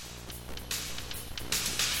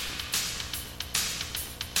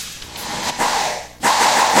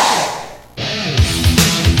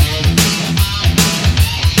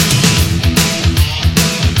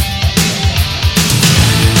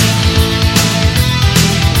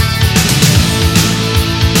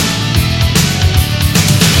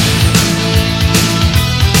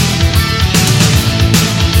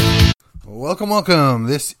Welcome.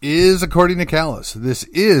 This is According to Callus. This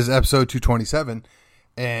is episode 227,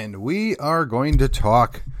 and we are going to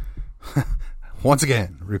talk, once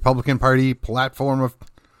again, Republican Party platform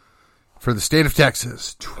for the state of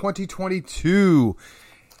Texas, 2022.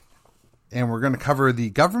 And we're going to cover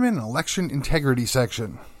the government and election integrity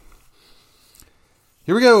section.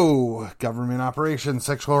 Here we go. Government operations,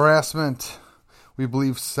 sexual harassment. We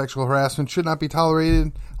believe sexual harassment should not be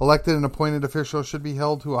tolerated. Elected and appointed officials should be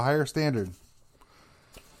held to a higher standard.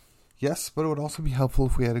 Yes, but it would also be helpful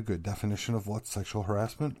if we had a good definition of what sexual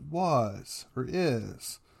harassment was or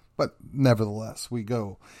is. But nevertheless, we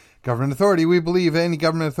go. Government authority. We believe any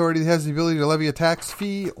government authority that has the ability to levy a tax,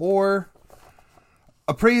 fee, or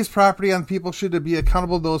appraise property on people should be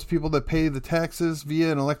accountable to those people that pay the taxes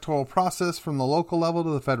via an electoral process from the local level to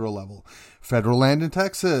the federal level. Federal land in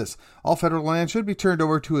Texas. All federal land should be turned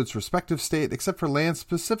over to its respective state except for land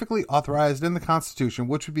specifically authorized in the Constitution,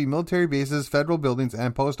 which would be military bases, federal buildings,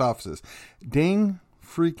 and post offices. Ding,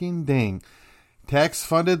 freaking ding.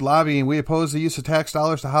 Tax-funded lobbying. We oppose the use of tax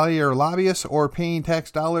dollars to hire lobbyists or paying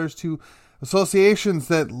tax dollars to associations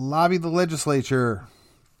that lobby the legislature.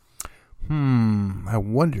 I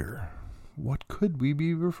wonder, what could we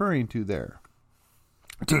be referring to there?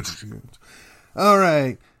 All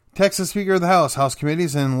right. Texas Speaker of the House, House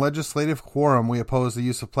Committees, and Legislative Quorum. We oppose the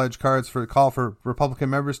use of pledge cards for a call for Republican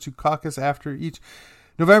members to caucus after each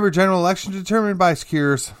November general election determined by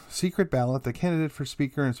secret ballot, the candidate for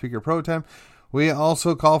Speaker and Speaker Pro Tem. We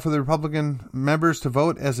also call for the Republican members to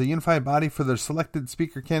vote as a unified body for their selected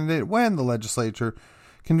Speaker candidate when the legislature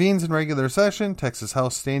convenes in regular session. Texas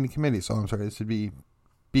House Standing Committee. This would be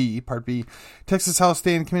B, Part B. Texas House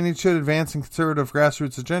Standing Committee should advance a conservative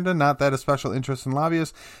grassroots agenda, not that of special interest and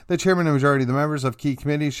lobbyists. The chairman and majority of the members of key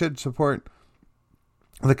committees should support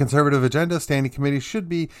the conservative agenda. Standing committee should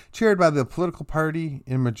be chaired by the political party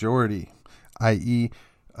in majority, i.e.,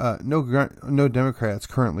 no Democrats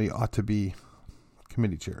currently ought to be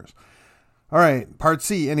committee chairs. All right, Part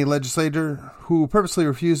C, any legislator who purposely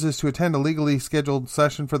refuses to attend a legally scheduled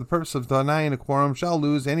session for the purpose of denying a quorum shall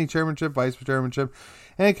lose any chairmanship, vice chairmanship,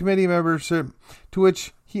 and committee membership to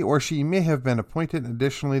which he or she may have been appointed.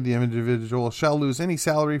 Additionally, the individual shall lose any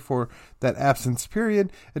salary for that absence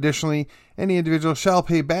period. Additionally, any individual shall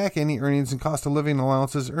pay back any earnings and cost of living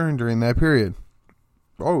allowances earned during that period.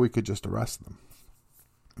 Or we could just arrest them.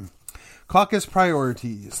 Caucus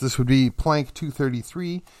priorities. This would be Plank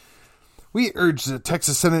 233. We urge the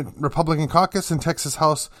Texas Senate Republican Caucus and Texas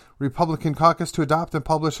House Republican Caucus to adopt and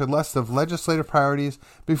publish a list of legislative priorities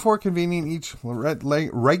before convening each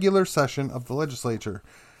regular session of the legislature.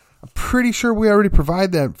 I'm pretty sure we already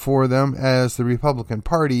provide that for them as the Republican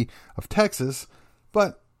Party of Texas,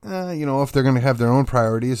 but, if they're going to have their own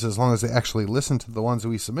priorities, as long as they actually listen to the ones that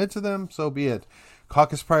we submit to them, so be it.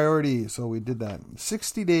 Caucus priorities, so we did that.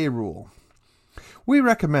 60-day rule. We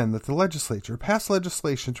recommend that the legislature pass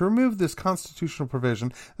legislation to remove this constitutional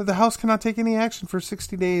provision that the House cannot take any action for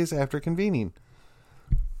 60 days after convening.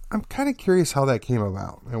 I'm kind of curious how that came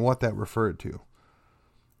about and what that referred to.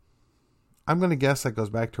 I'm going to guess that goes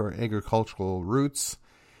back to our agricultural roots,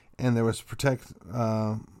 and there was to protect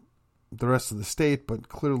the rest of the state, but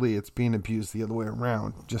clearly it's being abused the other way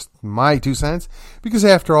around. Just my 2 cents, because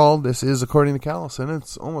after all, this is According to Callus, and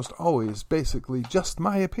it's almost always basically just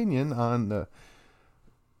my opinion on the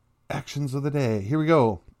actions of the day. Here we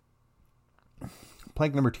go.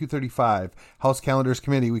 Plank number 235, House Calendars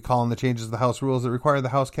Committee. We call on the changes of the House rules that require the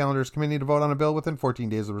House Calendars Committee to vote on a bill within 14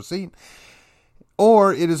 days of receipt,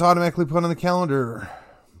 or it is automatically put on the calendar.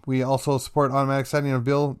 We also support automatic setting of a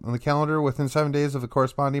bill on the calendar within 7 days of the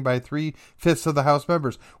corresponding by 3/5 of the House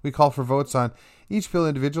members. We call for votes on each bill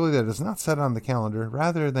individually that is not set on the calendar,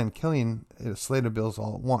 rather than killing a slate of bills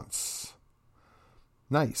all at once.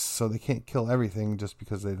 Nice. So they can't kill everything just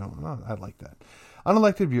because they don't know. I like that.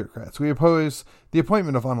 Unelected bureaucrats. We oppose the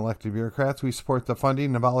appointment of unelected bureaucrats. We support the funding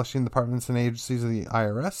and abolishing departments and agencies of the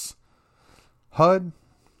IRS, HUD,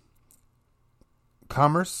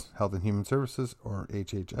 Commerce, Health and Human Services, or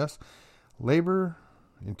HHS, Labor,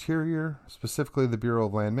 Interior, specifically the Bureau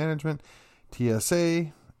of Land Management,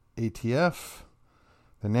 TSA, ATF,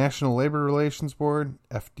 the National Labor Relations Board,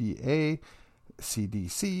 FDA,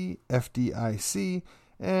 CDC, FDIC,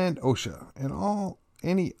 and OSHA, and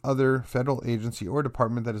any other federal agency or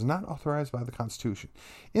department that is not authorized by the Constitution.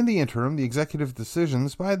 In the interim, the executive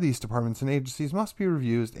decisions by these departments and agencies must be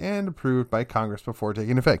reviewed and approved by Congress before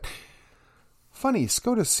taking effect. Funny,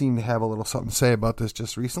 SCOTUS seemed to have a little something to say about this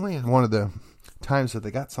just recently, and one of the times that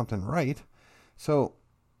they got something right. So,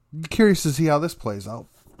 curious to see how this plays out.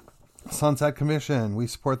 Sunset Commission. We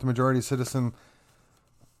support the majority citizen-led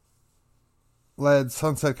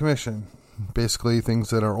Sunset Commission. Basically, things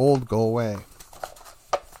that are old go away.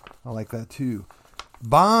 I like that too.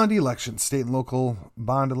 Bond election. State and local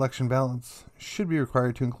bond election ballots should be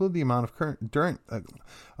required to include the amount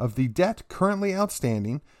of the debt currently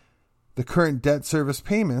outstanding, the current debt service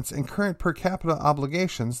payments, and current per capita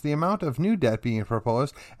obligations, the amount of new debt being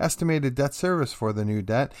proposed, estimated debt service for the new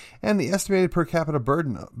debt, and the estimated per capita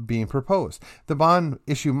burden being proposed. The bond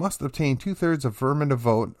issue must obtain 2/3 affirmative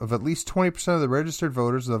vote of at least 20% of the registered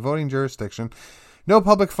voters of the voting jurisdiction. No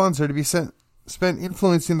public funds are to be spent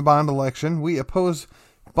influencing the bond election. We oppose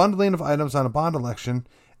bundling of items on a bond election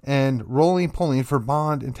and rolling polling for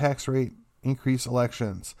bond and tax rate increase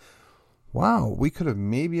elections. Wow, we could have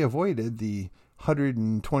maybe avoided the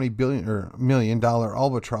 $120 million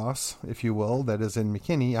albatross, if you will, that is in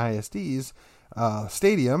McKinney ISD's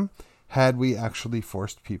stadium, had we actually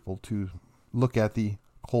forced people to look at the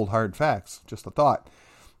cold hard facts. Just a thought.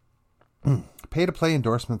 Pay-to-play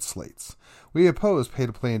endorsement slates. We oppose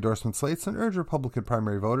pay-to-play endorsement slates and urge Republican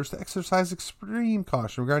primary voters to exercise extreme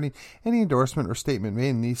caution regarding any endorsement or statement made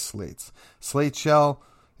in these slates. Slates shall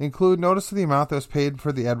include notice of the amount that was paid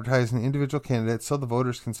for the advertising of individual candidates so the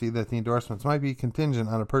voters can see that the endorsements might be contingent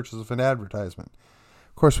on a purchase of an advertisement.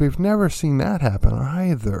 Of course, we've never seen that happen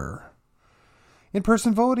either.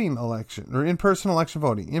 In-person election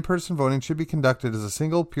voting. In-person voting should be conducted as a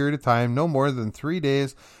single period of time, no more than 3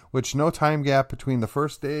 days, with no time gap between the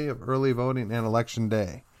first day of early voting and election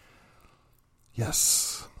day.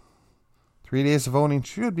 Yes. 3 days of voting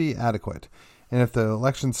should be adequate. And if the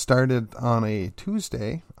election started on a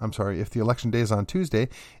Tuesday, if the election day is on Tuesday,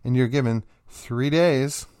 and you're given 3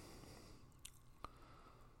 days,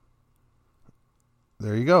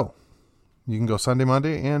 there you go. You can go Sunday,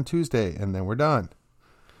 Monday, and Tuesday, and then we're done.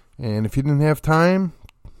 And if you didn't have time,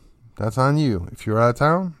 that's on you. If you're out of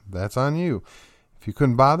town, that's on you. If you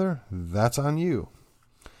couldn't bother, that's on you.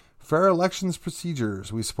 Fair elections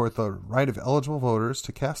procedures. We support the right of eligible voters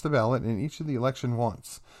to cast a ballot in each of the election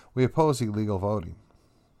once. We oppose illegal voting.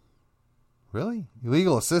 Really?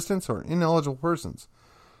 Illegal assistance or ineligible persons?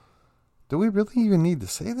 Do we really even need to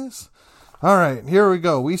say this? All right, here we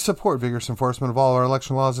go. We support vigorous enforcement of all our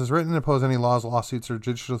election laws as written and oppose any laws, lawsuits, or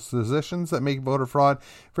judicial decisions that make voter fraud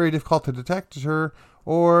very difficult to detect, deter,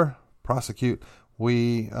 or prosecute.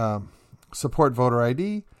 We support photo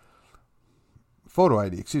ID,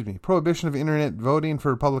 prohibition of internet voting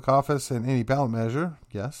for public office and any ballot measure.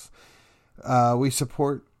 Yes. We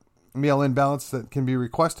support mail-in ballots that can be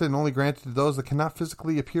requested and only granted to those that cannot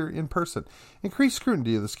physically appear in person. Increased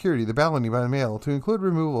scrutiny of the security of the balloting by mail to include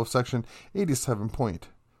removal of Section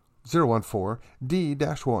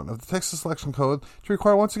 87.014D-1 of the Texas Election Code to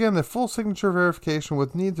require once again the full signature verification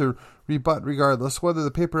with need to rebut regardless whether the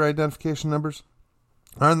paper identification numbers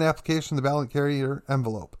are on the application of the ballot carrier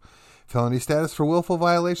envelope. Felony status for willful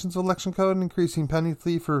violations of election code and increasing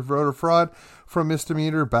penalty for voter fraud from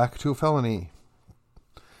misdemeanor back to a felony.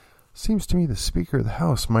 Seems to me the Speaker of the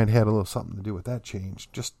House might have had a little something to do with that change.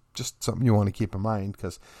 Just something you want to keep in mind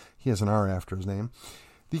because he has an R after his name.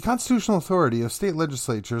 The constitutional authority of state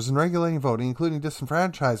legislatures in regulating voting, including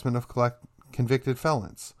disenfranchisement of convicted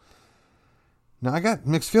felons. Now, I got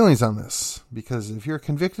mixed feelings on this because if you're a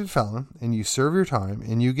convicted felon and you serve your time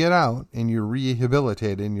and you get out and you're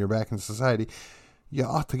rehabilitated and you're back in society, you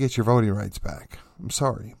ought to get your voting rights back. I'm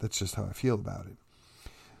sorry. That's just how I feel about it.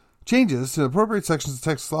 Changes to appropriate sections of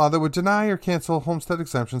Texas law that would deny or cancel homestead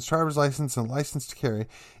exemptions, driver's license, and license to carry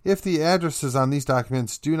if the addresses on these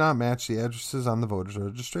documents do not match the addresses on the voter's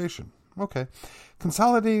registration. Okay.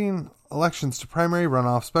 Consolidating elections to primary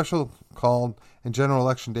runoff, special called, and general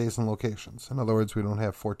election days and locations. In other words, we don't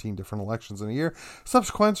have 14 different elections in a year.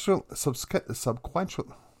 Subsequently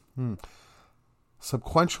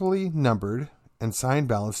numbered and signed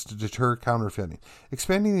ballots to deter counterfeiting.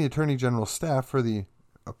 Expanding the Attorney General's staff for the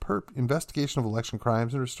investigation of election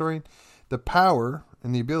crimes and restoring the power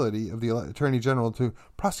and the ability of the Attorney General to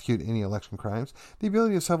prosecute any election crimes, the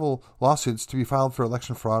ability of several lawsuits to be filed for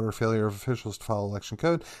election fraud or failure of officials to follow election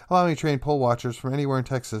code, allowing trained poll watchers from anywhere in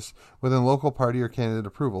Texas within local party or candidate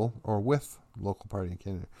approval, or with local party and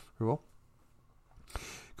candidate approval,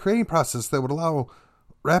 creating a process that would allow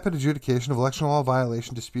rapid adjudication of election law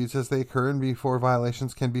violation disputes as they occur and before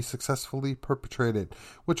violations can be successfully perpetrated,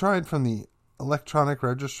 withdrawing from the Electronic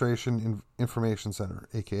Registration Information Center,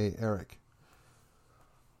 a.k.a. ERIC.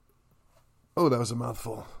 Oh, that was a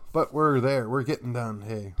mouthful. But we're there. We're getting done.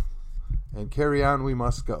 Hey. And carry on we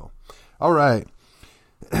must go. All right.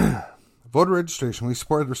 Voter registration. We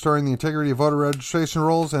support restoring the integrity of voter registration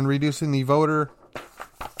rolls and reducing the voter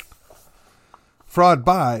Fraud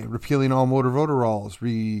by repealing all motor voter rolls,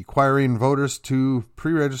 requiring voters to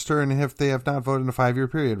pre-register, and if they have not voted in a 5-year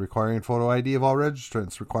period, requiring photo ID of all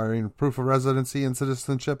registrants, requiring proof of residency and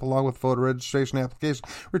citizenship along with voter registration application,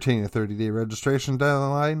 retaining a 30-day registration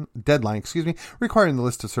deadline, requiring the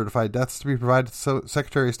list of certified deaths to be provided to the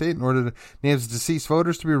Secretary of State in order to names of deceased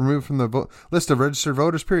voters to be removed from the list of registered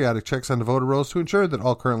voters, periodic checks on the voter rolls to ensure that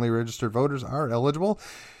all currently registered voters are eligible,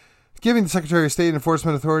 giving the Secretary of State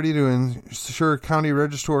enforcement authority to ensure county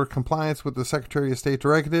registrar compliance with the Secretary of State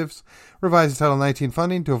directives, revising Title 19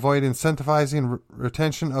 funding to avoid incentivizing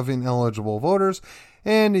retention of ineligible voters,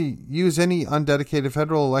 and use any undedicated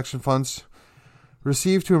federal election funds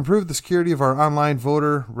received to improve the security of our online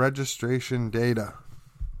voter registration data.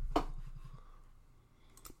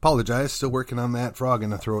 Apologize, still working on that frog in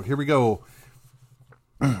the throat. Here we go.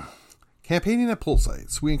 Campaigning at poll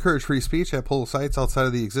sites. We encourage free speech at poll sites outside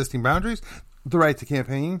of the existing boundaries. The right to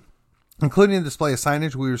campaign, including the display of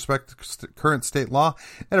signage, we respect current state law,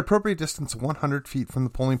 at appropriate distance of 100 feet from the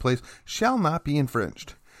polling place, shall not be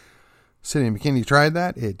infringed. City of McKinney tried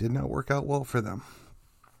that. It did not work out well for them.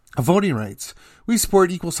 Voting rights. We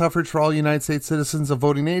support equal suffrage for all United States citizens of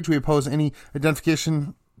voting age. We oppose any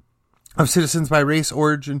identification of citizens by race,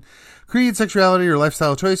 origin, creed, sexuality, or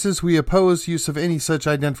lifestyle choices. We oppose use of any such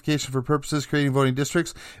identification for purposes creating voting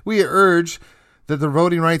districts. We urge that the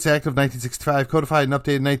Voting Rights Act of 1965, codified and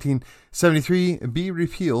updated in 1973, be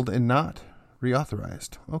repealed and not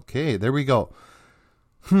reauthorized. Okay, there we go.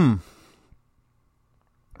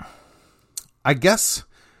 I guess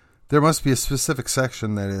there must be a specific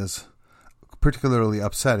section that is particularly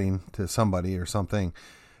upsetting to somebody or something.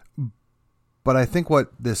 But I think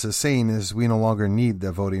what this is saying is we no longer need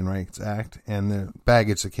the Voting Rights Act and the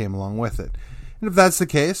baggage that came along with it. And if that's the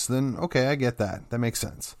case, then okay, I get that. That makes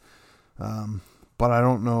sense. But I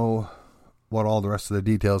don't know what all the rest of the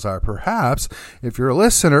details are. Perhaps if you're a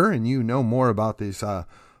listener and you know more about this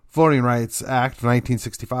Voting Rights Act of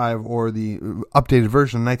 1965 or the updated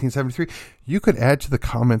version of 1973, you could add to the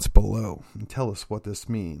comments below and tell us what this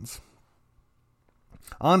means.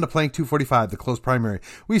 On to Plank 245, the closed primary.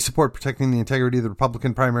 We support protecting the integrity of the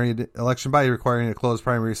Republican primary election by requiring a closed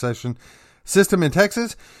primary system in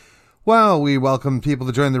Texas. While we welcome people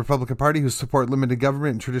to join the Republican Party who support limited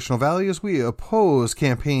government and traditional values, we oppose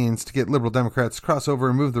campaigns to get liberal Democrats to cross over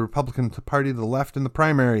and move the Republican Party to the left in the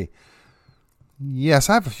primary. Yes,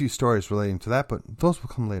 I have a few stories relating to that, but those will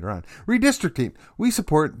come later on. Redistricting. We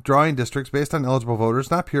support drawing districts based on eligible voters,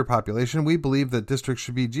 not pure population. We believe that districts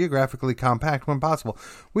should be geographically compact when possible.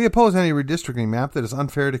 We oppose any redistricting map that is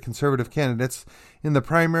unfair to conservative candidates in the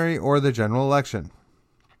primary or the general election.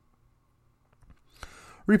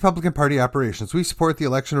 Republican Party operations. We support the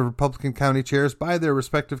election of Republican county chairs by their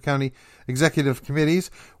respective county executive committees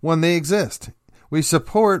when they exist. We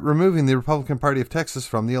support removing the Republican Party of Texas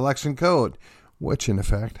from the election code, which in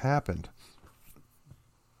effect happened.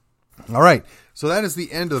 All right, so that is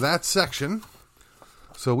the end of that section.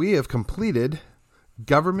 So we have completed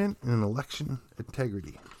government and election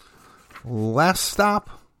integrity. Last stop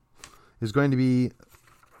is going to be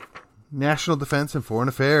national defense and foreign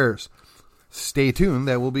affairs. Stay tuned,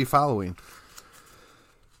 that will be following.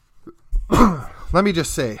 Let me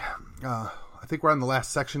just say, I think we're on the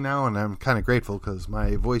last section now, and I'm kind of grateful because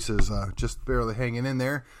my voice is just barely hanging in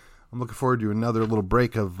there. I'm looking forward to another little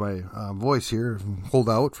break of my voice here, hold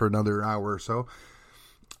out for another hour or so.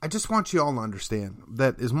 I just want you all to understand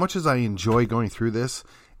that as much as I enjoy going through this,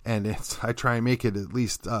 and I try and make it at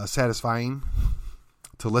least satisfying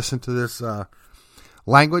to listen to this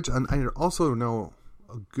language, and I also know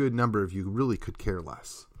a good number of you really could care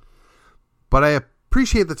less. But I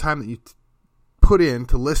appreciate the time that you put in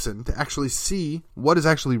to listen, to actually see what is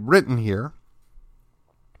actually written here.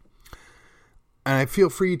 And I feel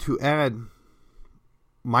free to add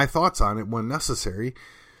my thoughts on it when necessary.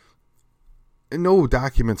 And no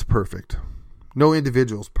document's perfect. No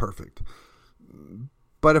individual's perfect.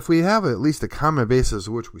 But if we have at least a common basis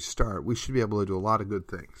of which we start, we should be able to do a lot of good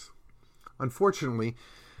things. Unfortunately,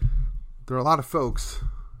 there are a lot of folks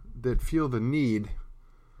that feel the need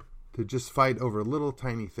to just fight over little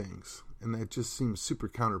tiny things. And that just seems super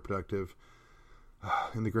counterproductive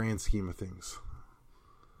in the grand scheme of things.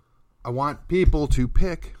 I want people to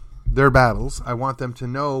pick their battles. I want them to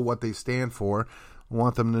know what they stand for. I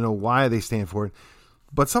want them to know why they stand for it.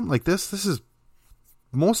 But something like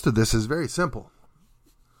most of this is very simple.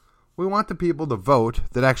 We want the people to vote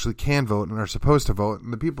that actually can vote and are supposed to vote.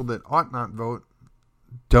 And the people that ought not vote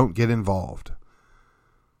don't get involved.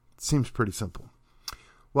 It seems pretty simple.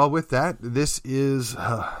 Well, with that, this is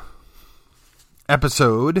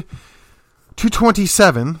episode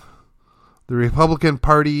 227, the Republican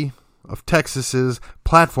Party of Texas's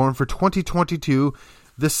platform for 2022.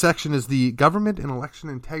 This section is the Government and Election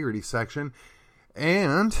Integrity section.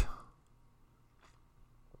 And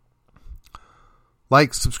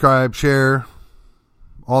like, subscribe, share,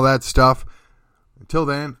 all that stuff. Until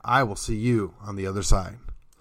then, I will see you on the other side.